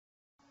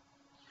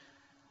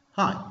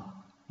Hi,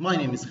 my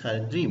name is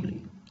Khaled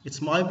Aldreamly. It's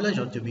my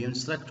pleasure to be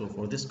instructor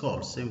for this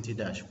course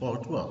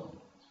 70-412.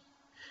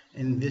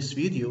 In this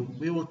video,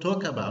 we will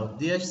talk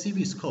about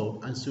Dhcp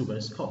Scope and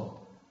Superscope.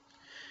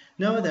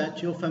 Now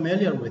that you're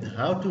familiar with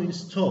how to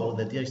install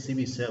the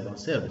Dhcp server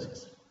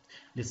services,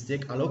 let's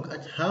take a look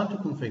at how to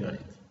configure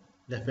it.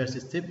 The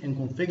first step in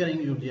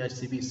configuring your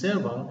Dhcp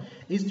server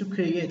is to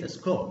create a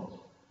scope.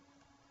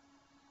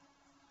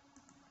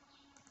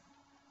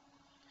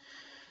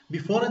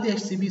 Before a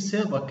Dhcp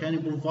server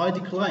can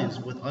provide clients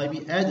with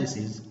IP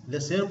addresses, the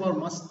server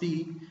must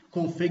be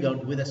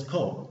configured with a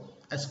scope.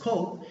 A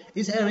scope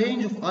is a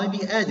range of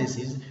IP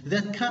addresses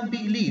that can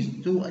be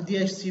leased to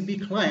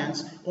Dhcp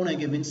clients on a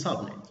given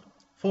subnet.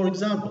 For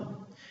example,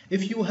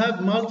 if you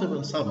have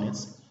multiple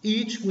subnets,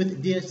 each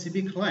with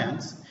Dhcp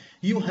clients,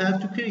 you have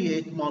to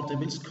create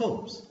multiple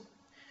scopes.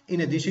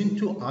 In addition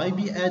to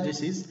IP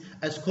addresses,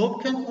 a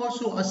scope can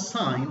also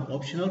assign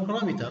optional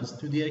parameters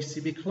to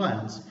Dhcp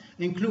clients,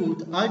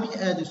 include IP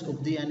address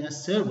of DNS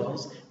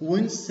servers,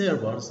 Win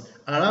servers,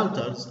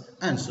 routers,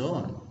 and so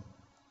on.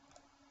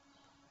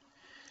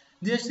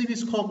 Dhcp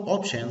scope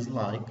options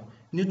like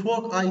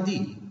network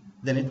ID,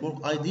 the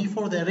network ID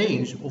for the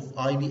range of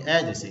IP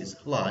addresses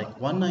like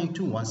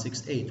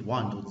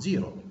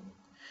 192.168.1.0.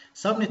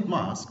 Subnet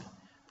mask,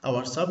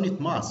 our subnet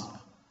mask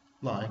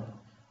like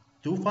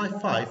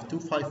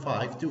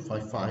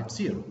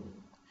 255.255.255.0.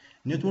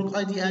 Network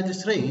ID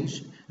address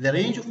range, the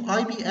range of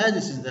IP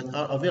addresses that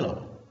are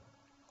available.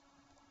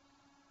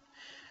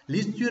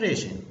 Lease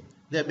duration,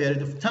 the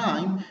period of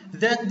time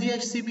that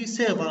Dhcp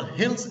server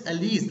holds a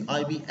leased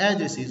IP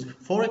addresses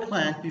for a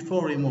client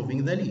before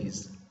removing the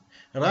lease.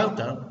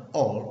 Router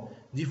or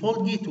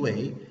default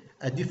gateway,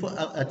 a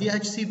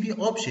Dhcp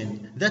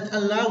option that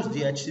allows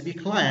Dhcp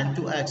client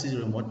to access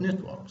remote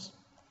networks.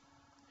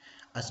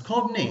 A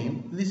scope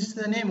name, this is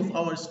the name of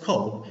our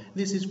scope.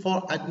 This is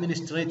for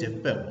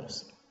administrative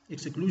purpose.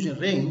 Exclusion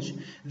range,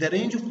 the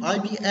range of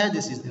IP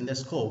addresses in the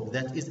scope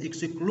that is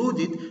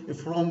excluded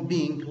from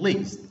being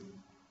leased.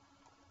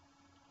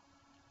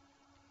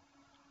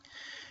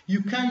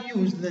 You can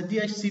use the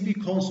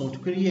Dhcp console to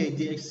create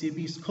the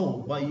Dhcp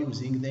scope by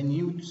using the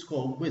new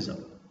scope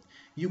wizard.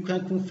 You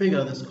can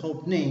configure the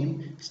scope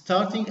name,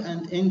 starting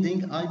and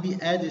ending IP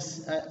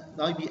address,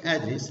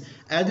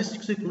 address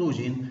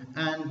exclusion,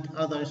 and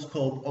other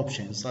scope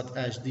options such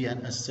as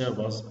DNS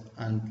servers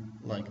and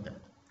like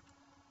that.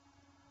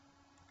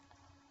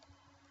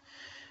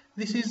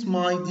 This is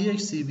my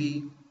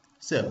Dhcp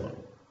server.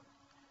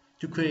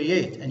 To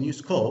create a new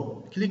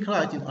scope, click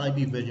right in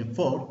IP version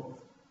 4.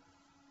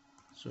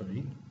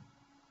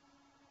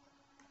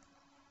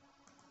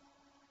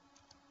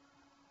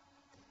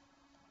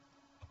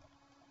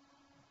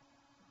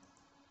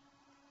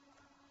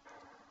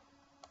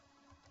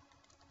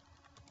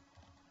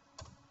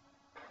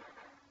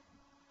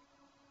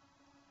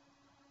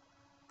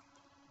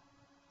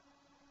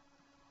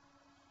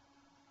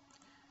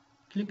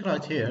 Click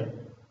right here,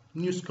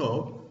 new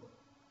scope.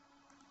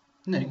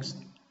 Next,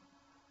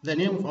 the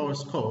name of our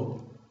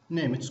scope,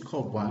 name it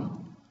scope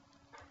 1.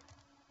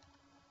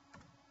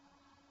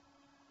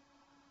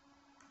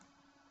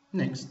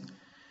 Next,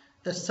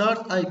 the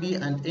start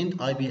IP and end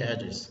IP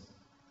address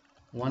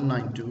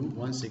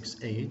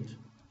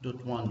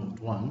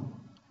 192.168.1.1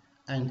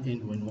 and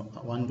end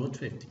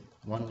 1.50.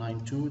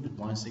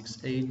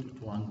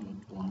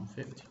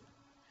 192.168.1.150.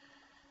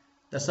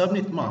 The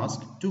subnet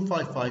mask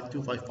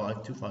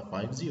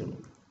 255.255.255.0.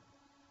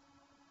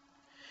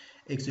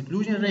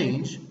 Exclusion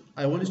range,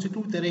 I will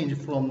exclude the range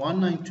from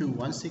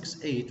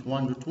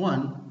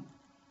 192.168.1.1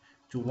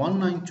 to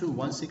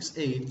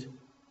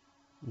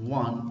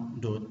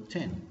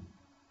 192.168.1.10.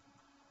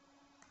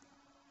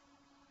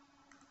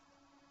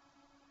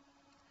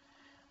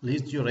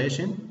 Lease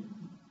duration,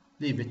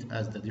 leave it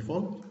as the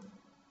default.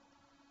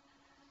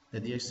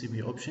 The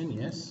Dhcp option,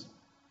 yes.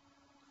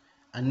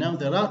 And now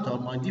the router,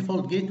 my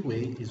default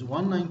gateway is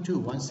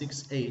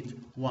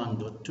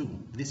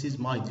 192.168.1.2. This is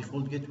my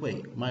default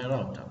gateway, my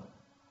router.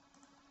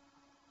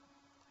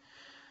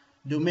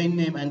 Domain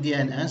name and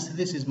DNS,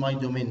 this is my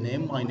domain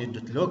name,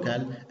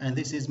 mynet.local, and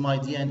this is my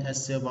DNS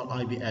server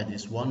IP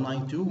address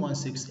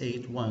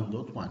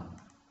 192.168.1.1.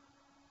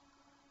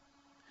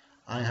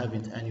 I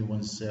haven't any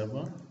one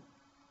server,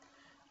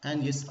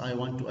 and yes, I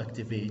want to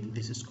activate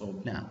this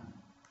scope now.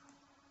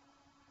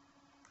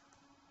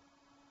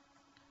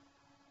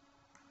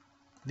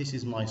 This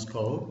is my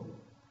scope,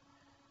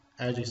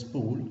 address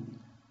pool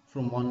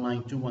from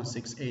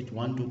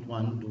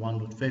 192.168.1.1 to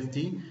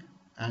 1.50,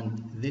 and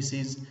this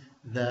is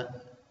the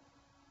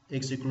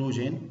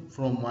exclusion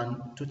from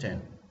 1 to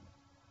 10.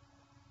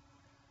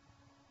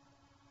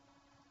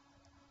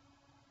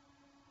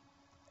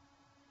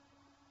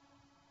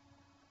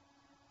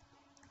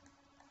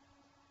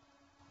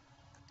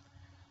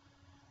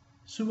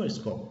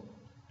 Superscope.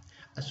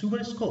 A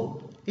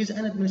superscope is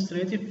an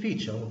administrative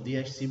feature of the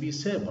Dhcp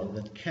server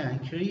that can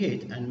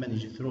create and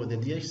manage through the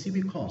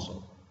Dhcp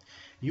console.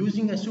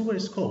 Using a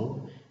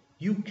superscope,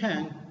 you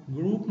can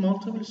group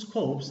multiple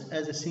scopes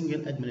as a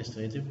single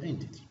administrative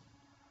entity.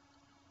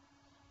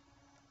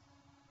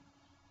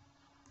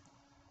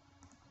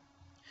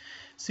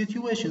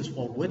 Situations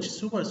for which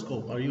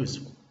superscope are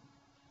useful.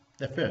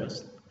 The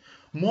first,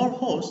 more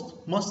hosts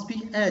must be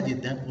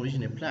added than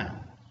originally planned.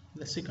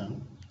 The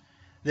second,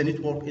 the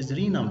network is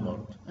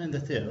renumbered. And the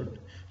third,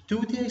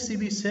 two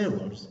DHCP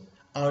servers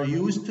are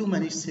used to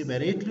manage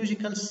separate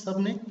logical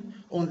subnet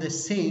on the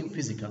same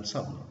physical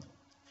subnet.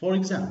 For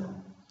example,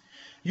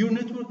 your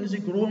network is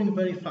growing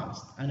very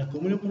fast, and a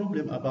common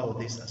problem about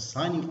this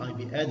assigning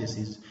IP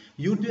addresses,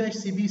 your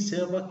DHCP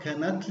server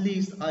cannot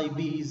list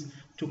IPs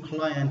to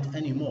client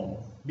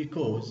anymore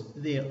because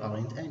there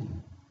aren't any.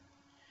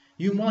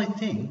 You might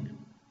think,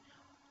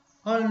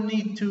 I'll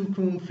need to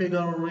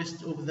configure the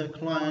rest of the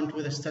client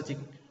with static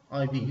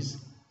IPs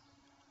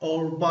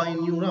or buy a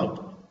new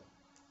router.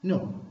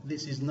 No,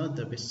 this is not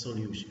the best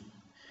solution.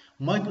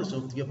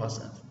 Microsoft gave us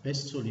a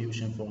best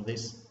solution for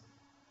this.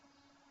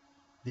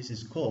 This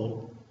is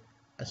called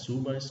a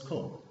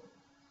superscope.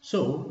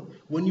 So,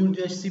 when your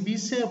DHCP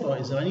server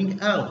is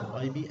running out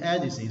of IP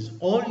addresses,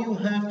 all you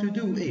have to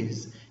do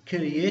is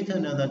create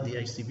another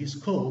DHCP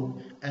scope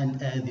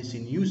and add this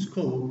new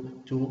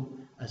scope to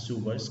a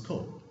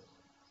superscope.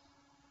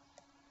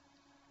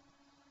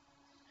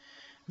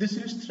 This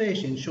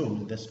illustration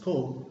shows the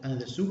scope and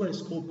the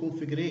superscope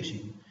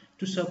configuration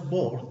to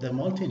support the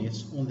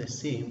multinets on the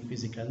same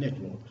physical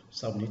network,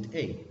 subnet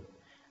A,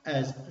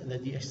 as the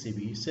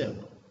DHCP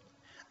server.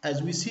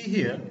 As we see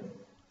here,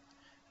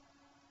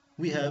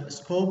 we have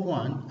scope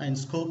 1 and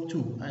scope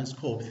 2 and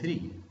scope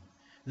 3.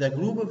 The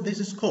group of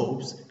these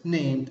scopes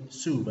named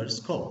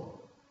superscope.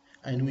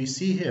 And we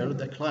see here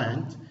the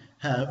client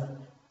have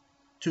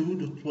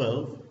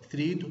 2.12,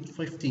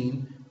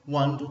 3.15,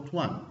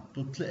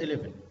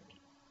 1.1.11.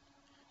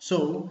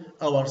 So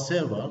our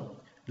server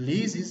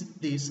leases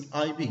these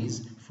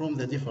IPs from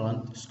the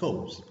different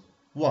scopes.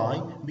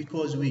 Why?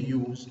 Because we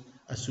use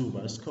a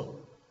superscope.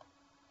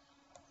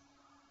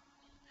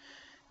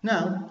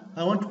 Now,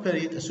 I want to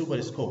create a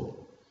superscope.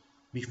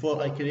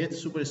 Before I create a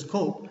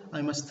superscope,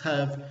 I must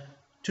have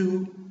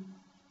two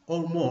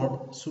or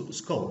more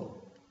scopes.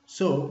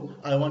 So,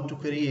 I want to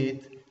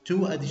create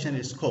two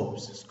additional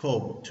scopes,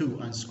 scope 2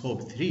 and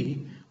scope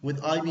 3,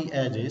 with IP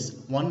address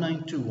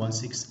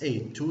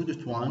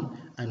 192.168.2.1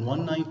 and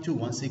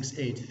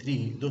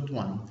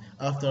 192.168.3.1.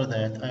 After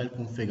that, I'll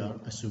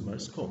configure a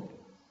superscope.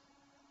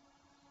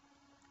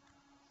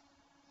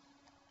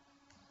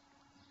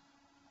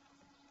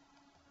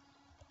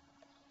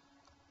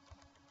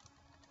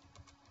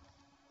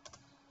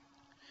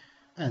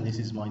 And this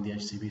is my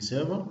DHCP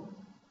server.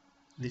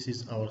 This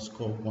is our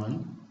scope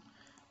 1.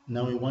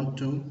 Now we want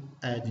to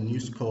add a new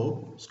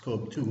scope,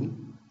 scope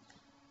 2.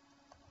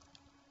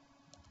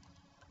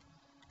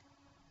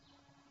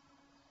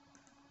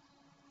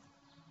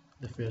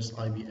 The first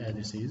IP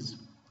addresses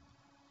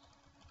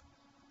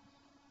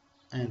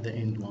and the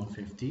end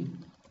 150.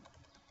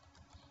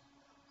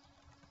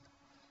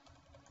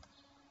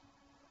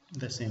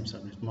 The same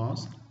subnet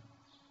mask.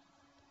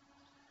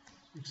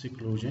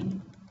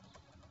 Exclusion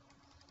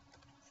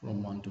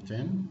from 1 to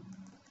 10.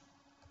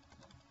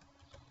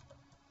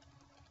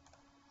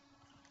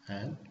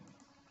 Add.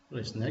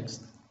 Press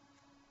next.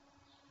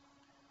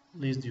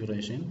 List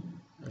duration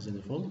as a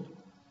default.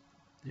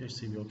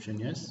 DHCP option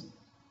yes.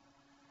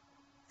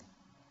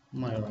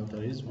 My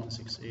router is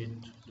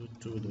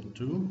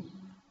 168.2.2.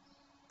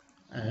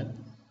 Add.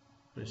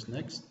 Press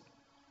next.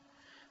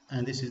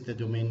 And this is the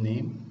domain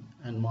name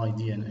and my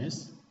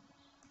DNS.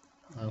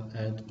 I'll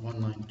add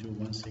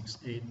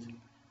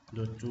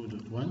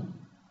 192.168.2.1.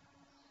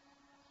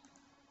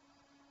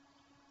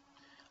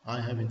 I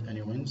haven't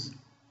any wins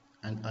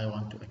and I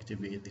want to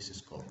activate this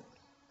scope.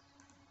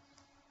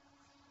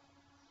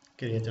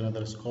 Create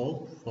another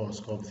scope for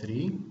scope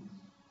 3.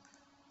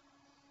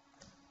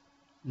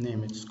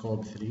 Name it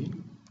scope 3.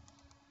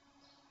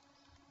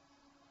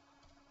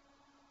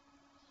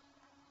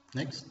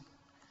 Next,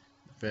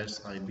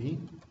 first IP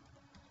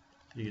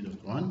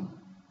 3.1.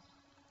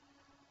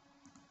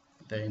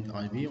 The end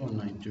IP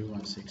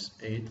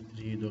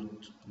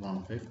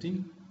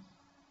 192.168.3.150.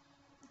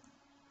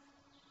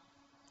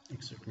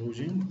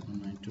 Exclusion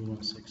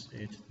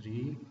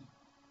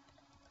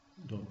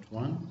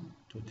 192.168.3.1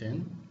 to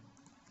 10.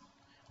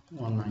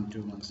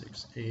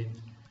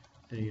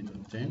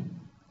 192.168.3.10.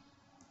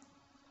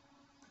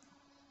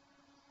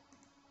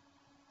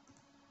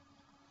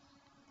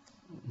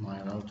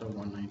 My router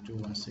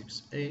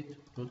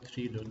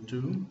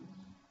 192.168.3.2.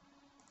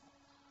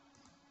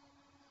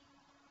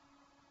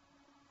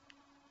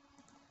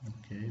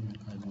 Okay,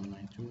 we'll add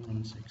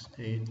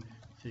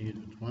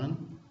 192.168.3.1.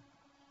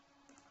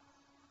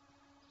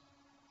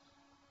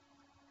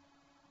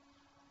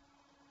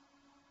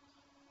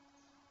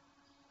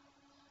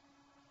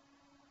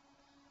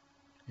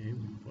 Okay,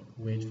 we'll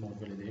wait for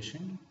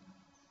validation.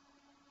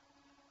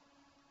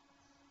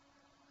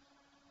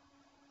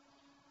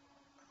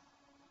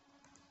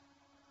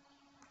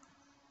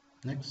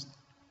 Next,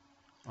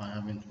 I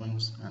haven't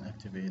once and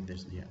activate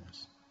this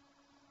DNS.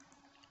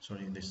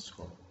 Sorry, this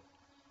scope.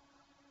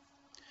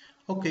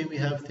 Okay, we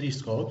have 3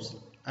 scopes,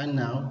 and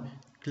now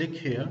click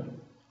here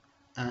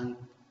and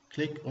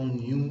click on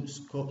new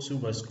scope,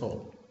 super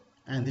scope,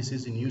 and this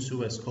is a new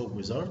superscope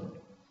wizard.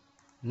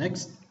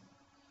 Next,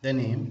 the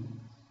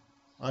name,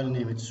 I'll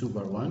name it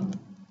super 1.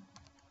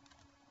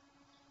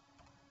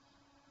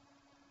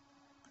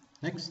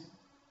 Next,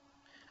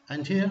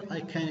 and here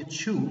I can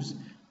choose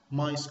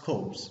my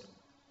scopes.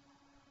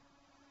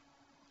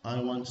 I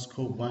want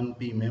scope 1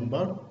 be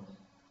member,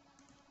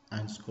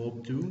 and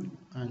scope 2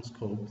 and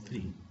scope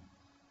 3.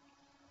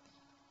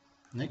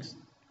 Next,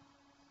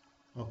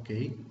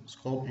 okay,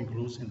 scope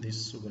includes in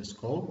this super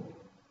scope.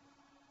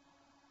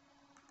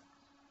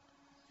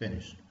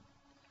 Finish.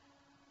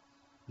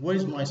 Where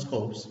is my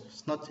scopes?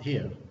 It's not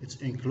here, it's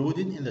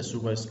included in the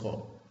super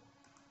scope.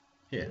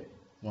 Here,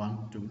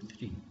 1, 2,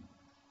 3.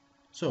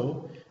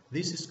 So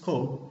this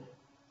scope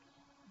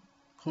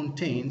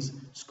contains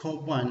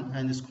scope 1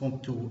 and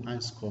scope 2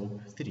 and scope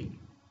 3.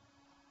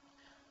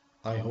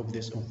 I hope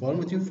this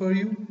informative for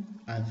you,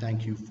 and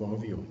thank you for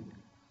viewing.